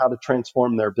executives on how to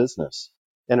transform their business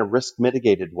in a risk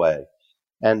mitigated way.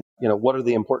 And, what are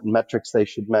the important metrics they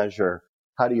should measure?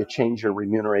 How do you change your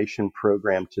remuneration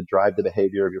program to drive the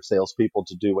behavior of your salespeople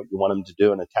to do what you want them to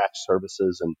do and attach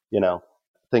services and,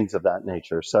 things of that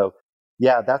nature. So,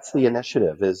 that's the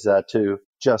initiative, is to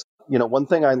just, one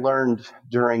thing I learned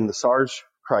during the SARS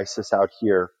crisis out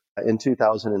here in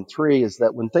 2003 is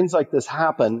that when things like this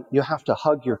happen, you have to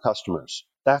hug your customers.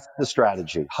 That's the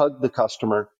strategy. Hug the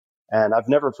customer. And I've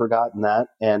never forgotten that.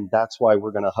 And that's why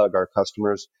we're going to hug our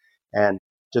customers and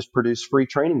just produce free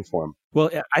training for them. Well,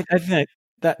 I think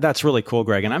that's really cool,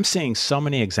 Greg. And I'm seeing so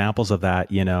many examples of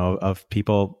that, of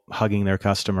people hugging their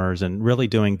customers and really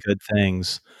doing good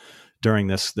things during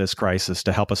this crisis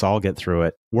to help us all get through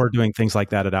it. We're doing things like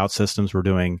that at OutSystems. We're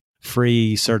doing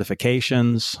free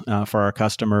certifications for our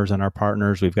customers and our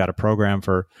partners. We've got a program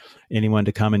for anyone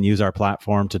to come and use our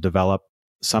platform to develop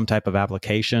some type of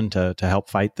application to help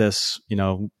fight this,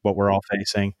 what we're all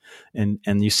facing. And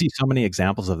you see so many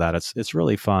examples of that. It's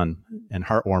really fun and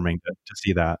heartwarming to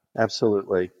see that.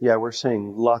 Absolutely. Yeah, we're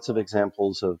seeing lots of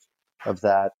examples of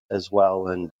that as well.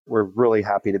 And we're really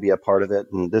happy to be a part of it.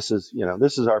 And this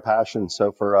is our passion.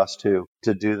 So for us to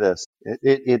do this,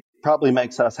 it probably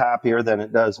makes us happier than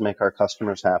it does make our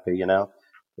customers happy, to know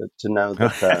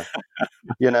that,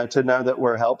 to know that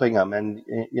we're helping them. And,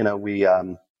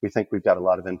 we think we've got a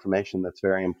lot of information that's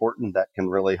very important that can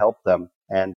really help them.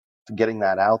 And getting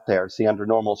that out there, see, under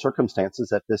normal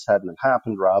circumstances, if this hadn't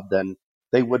happened, Rob, then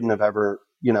they wouldn't have ever,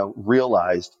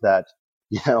 realized that,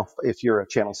 if you're a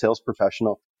channel sales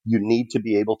professional, you need to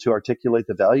be able to articulate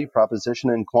the value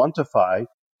proposition and quantify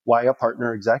why a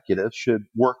partner executive should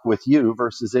work with you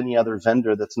versus any other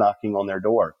vendor that's knocking on their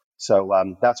door. So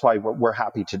that's why we're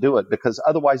happy to do it, because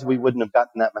otherwise we wouldn't have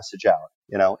gotten that message out,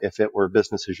 if it were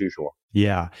business as usual.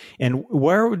 Yeah. And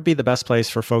where would be the best place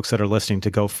for folks that are listening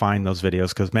to go find those videos?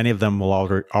 Because many of them will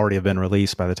already have been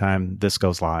released by the time this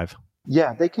goes live.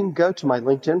 Yeah, they can go to my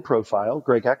LinkedIn profile,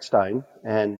 Greg Eckstein,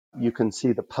 and you can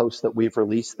see the posts that we've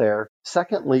released there.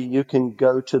 Secondly, you can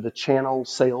go to the Channel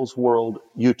Sales World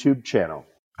YouTube channel.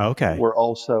 Okay. We're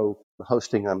also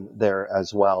hosting them there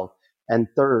as well. And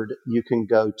third, you can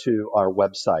go to our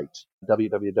website,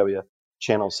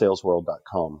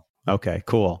 www.channelsalesworld.com. Okay,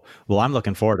 cool. Well, I'm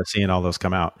looking forward to seeing all those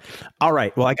come out. All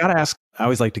right. Well, I got to ask, I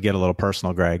always like to get a little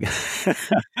personal, Greg.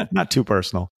 Not too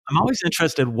personal. I'm always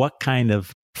interested what kind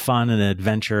of fun and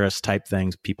adventurous type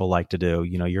things people like to do.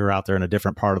 You're out there in a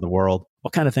different part of the world.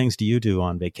 What kind of things do you do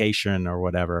on vacation or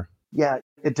whatever? Yeah,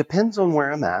 it depends on where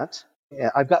I'm at.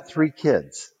 I've got 3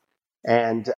 kids.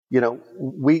 And,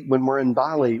 when we're in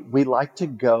Bali, we like to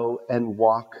go and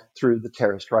walk through the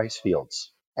terraced rice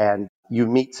fields. And you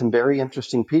meet some very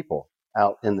interesting people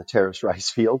out in the terraced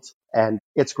rice fields. And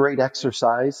it's great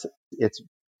exercise.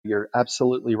 You're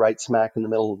absolutely right smack in the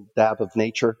middle dab of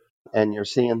nature. And you're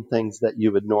seeing things that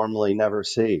you would normally never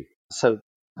see. So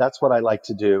that's what I like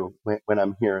to do when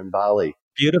I'm here in Bali.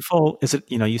 Beautiful. Is it,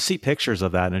 you see pictures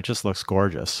of that and it just looks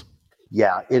gorgeous.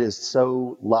 Yeah, it is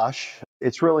so lush.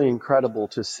 It's really incredible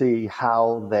to see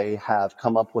how they have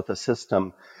come up with a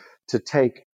system to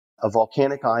take a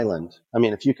volcanic island. I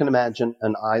mean, if you can imagine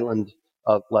an island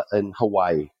in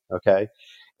Hawaii, okay?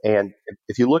 And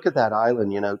if you look at that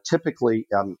island, typically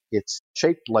it's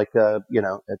shaped like to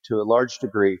a large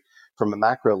degree from a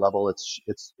macro level,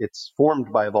 it's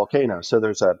formed by a volcano. So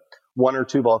there's 1 or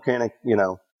 2 volcanic,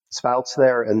 spouts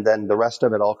there, and then the rest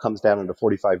of it all comes down at a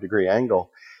 45-degree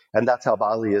angle. And that's how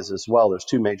Bali is as well. There's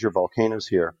 2 major volcanoes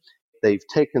here. They've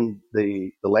taken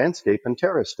the landscape and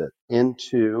terraced it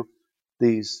into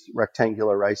these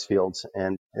rectangular rice fields,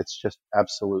 and it's just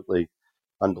absolutely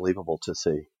unbelievable to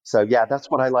see. So yeah,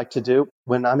 that's what I like to do.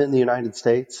 When I'm in the United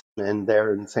States and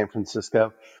there in San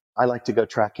Francisco, I like to go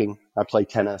trekking. I play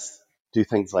tennis, do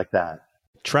things like that.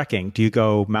 Trekking. Do you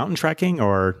go mountain trekking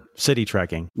or city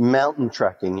trekking? Mountain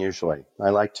trekking, usually. I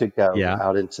like to go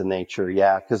out into nature.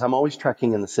 Yeah, because I'm always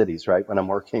trekking in the cities, right? When I'm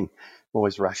working, I'm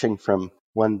always rushing from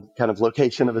one kind of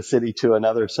location of a city to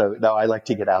another. So no, I like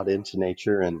to get out into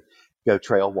nature and go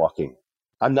trail walking.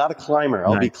 I'm not a climber.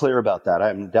 I'll be clear about that.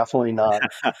 I'm definitely not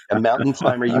a mountain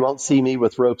climber. You won't see me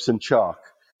with ropes and chalk.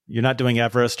 You're not doing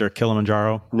Everest or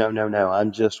Kilimanjaro? No.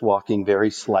 I'm just walking very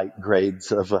slight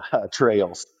grades of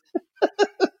trails.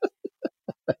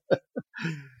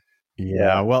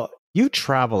 Yeah. Well, you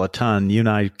travel a ton. You and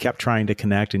I kept trying to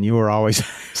connect and you were always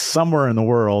somewhere in the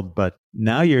world, but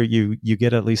now you get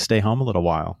to at least stay home a little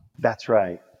while. That's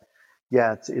right.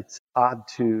 Yeah. It's odd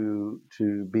to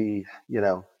be,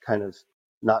 kind of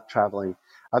not traveling.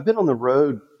 I've been on the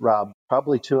road, Rob,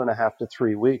 probably 2.5 to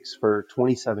 3 weeks for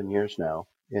 27 years now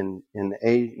in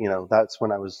Asia. That's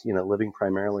when I was, living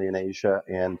primarily in Asia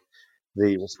and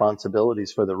the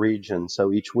responsibilities for the region.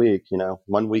 So each week,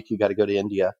 1 week you got to go to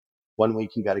India, 1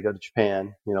 week you got to go to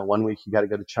Japan, 1 week you got to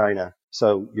go to China.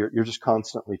 So you're just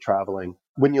constantly traveling.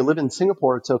 When you live in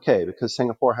Singapore, it's okay because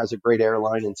Singapore has a great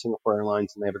airline and Singapore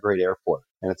Airlines, and they have a great airport.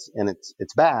 And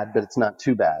it's bad, but it's not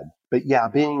too bad. But yeah,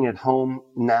 being at home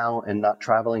now and not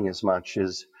traveling as much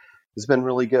has been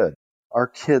really good. Our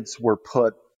kids were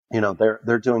put,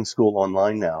 they're doing school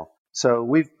online now.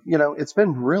 So it's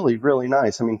been really, really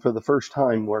nice. I mean, for the first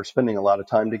time, we're spending a lot of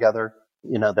time together.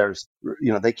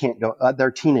 They can't go,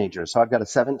 they're teenagers. So I've got a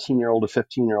 17-year-old, a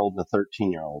 15-year-old, and a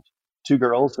 13-year-old, 2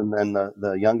 girls. And then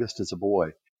the youngest is a boy.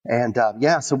 And,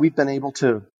 so we've been able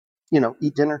to,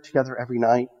 eat dinner together every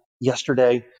night.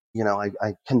 Yesterday,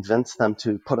 I convinced them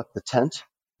to put up the tent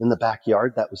in the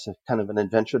backyard. That was kind of an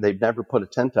adventure. They've never put a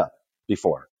tent up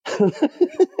before.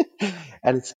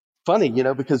 And it's funny,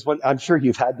 because I'm sure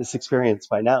you've had this experience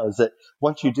by now, is that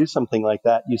once you do something like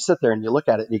that, you sit there and you look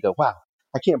at it and you go, wow,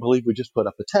 I can't believe we just put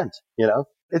up a tent.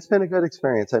 It's been a good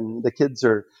experience. And the kids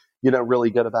are,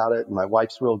 really good about it. And my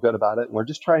wife's real good about it. And we're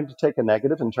just trying to take a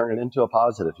negative and turn it into a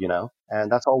positive,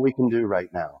 and that's all we can do right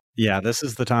now. Yeah. This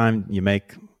is the time you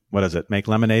make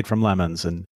lemonade from lemons.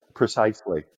 And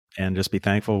precisely. And just be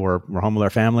thankful we're home with our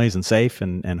families and safe.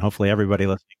 And hopefully everybody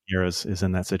listening here is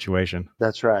in that situation.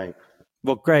 That's right.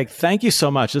 Well, Greg, thank you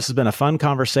so much. This has been a fun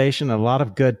conversation, a lot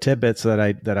of good tidbits that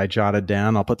I jotted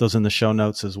down. I'll put those in the show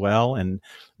notes as well. And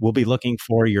we'll be looking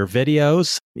for your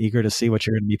videos. Eager to see what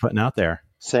you're going to be putting out there.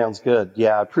 Sounds good.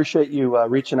 Yeah, I appreciate you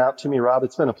reaching out to me, Rob.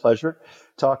 It's been a pleasure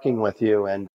talking with you.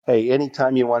 And hey,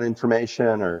 anytime you want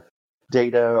information or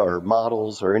data or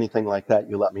models or anything like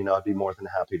that, you let me know. I'd be more than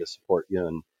happy to support you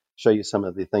and show you some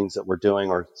of the things that we're doing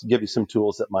or give you some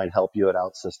tools that might help you at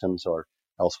OutSystems or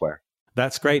elsewhere.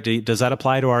 That's great. Does that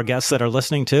apply to our guests that are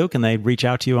listening too? Can they reach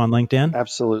out to you on LinkedIn?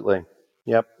 Absolutely.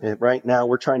 Yep. Right now,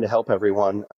 we're trying to help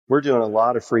everyone. We're doing a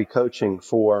lot of free coaching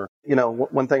for,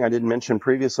 one thing I didn't mention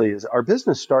previously is our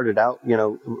business started out,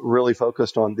 really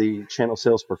focused on the channel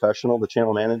sales professional, the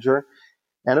channel manager.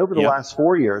 And over the last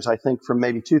 4 years, I think from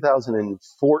maybe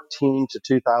 2014 to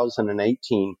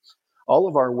 2018, all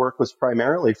of our work was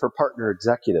primarily for partner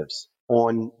executives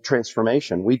on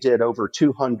transformation. We did over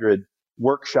 200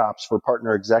 workshops for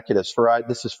partner executives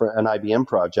this is for an IBM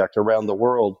project around the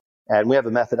world. And we have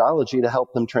a methodology to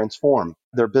help them transform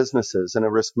their businesses in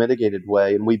a risk mitigated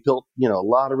way. And we built, a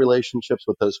lot of relationships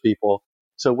with those people.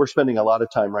 So we're spending a lot of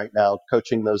time right now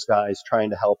coaching those guys, trying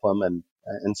to help them and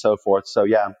so forth. So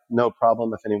yeah, no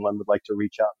problem. If anyone would like to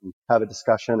reach out and have a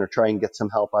discussion or try and get some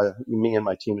help, me and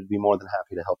my team would be more than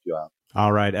happy to help you out.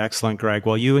 All right. Excellent, Greg.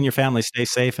 Well, you and your family stay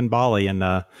safe in Bali, and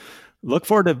look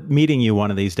forward to meeting you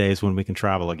one of these days when we can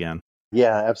travel again.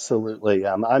 Yeah, absolutely.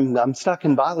 I'm stuck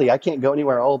in Bali. I can't go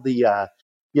anywhere. All the,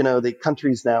 the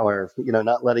countries now are,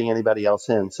 not letting anybody else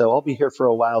in. So I'll be here for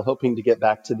a while, hoping to get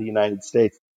back to the United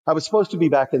States. I was supposed to be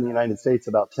back in the United States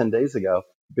about 10 days ago.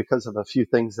 Because of a few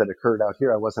things that occurred out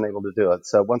here, I wasn't able to do it.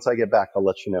 So once I get back, I'll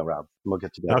let you know, Rob. We'll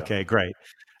get together. Okay, great.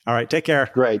 All right, take care.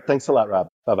 Great. Thanks a lot, Rob.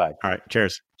 Bye-bye. All right,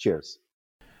 cheers. Cheers.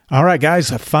 All right,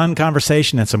 guys, a fun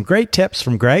conversation and some great tips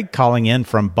from Greg calling in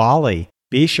from Bali.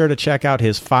 Be sure to check out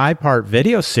his 5-part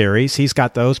video series. He's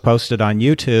got those posted on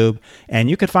YouTube, and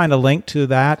you can find a link to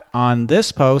that on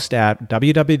this post at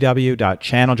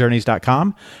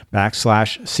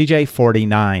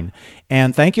www.channeljourneys.com/CJ49.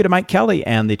 And thank you to Mike Kelly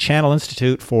and the Channel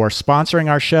Institute for sponsoring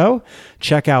our show.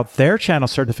 Check out their channel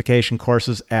certification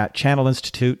courses at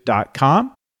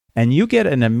channelinstitute.com. And you get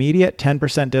an immediate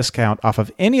 10% discount off of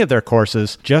any of their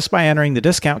courses just by entering the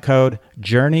discount code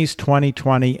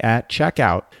Journeys2020 at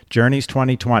checkout,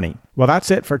 Journeys2020. Well,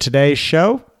 that's it for today's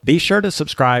show. Be sure to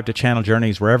subscribe to Channel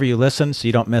Journeys wherever you listen so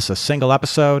you don't miss a single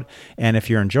episode. And if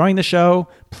you're enjoying the show,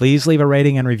 please leave a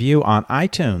rating and review on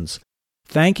iTunes.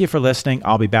 Thank you for listening.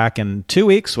 I'll be back in 2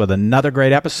 weeks with another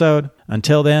great episode.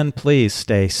 Until then, please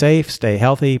stay safe, stay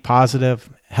healthy, positive,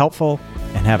 helpful,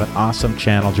 and have an awesome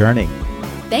channel journey.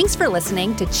 Thanks for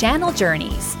listening to Channel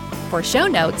Journeys. For show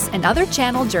notes and other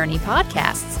Channel Journey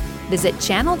podcasts, visit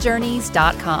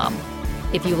channeljourneys.com.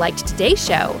 If you liked today's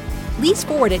show, please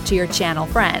forward it to your channel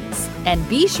friends. And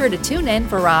be sure to tune in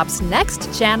for Rob's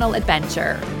next channel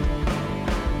adventure.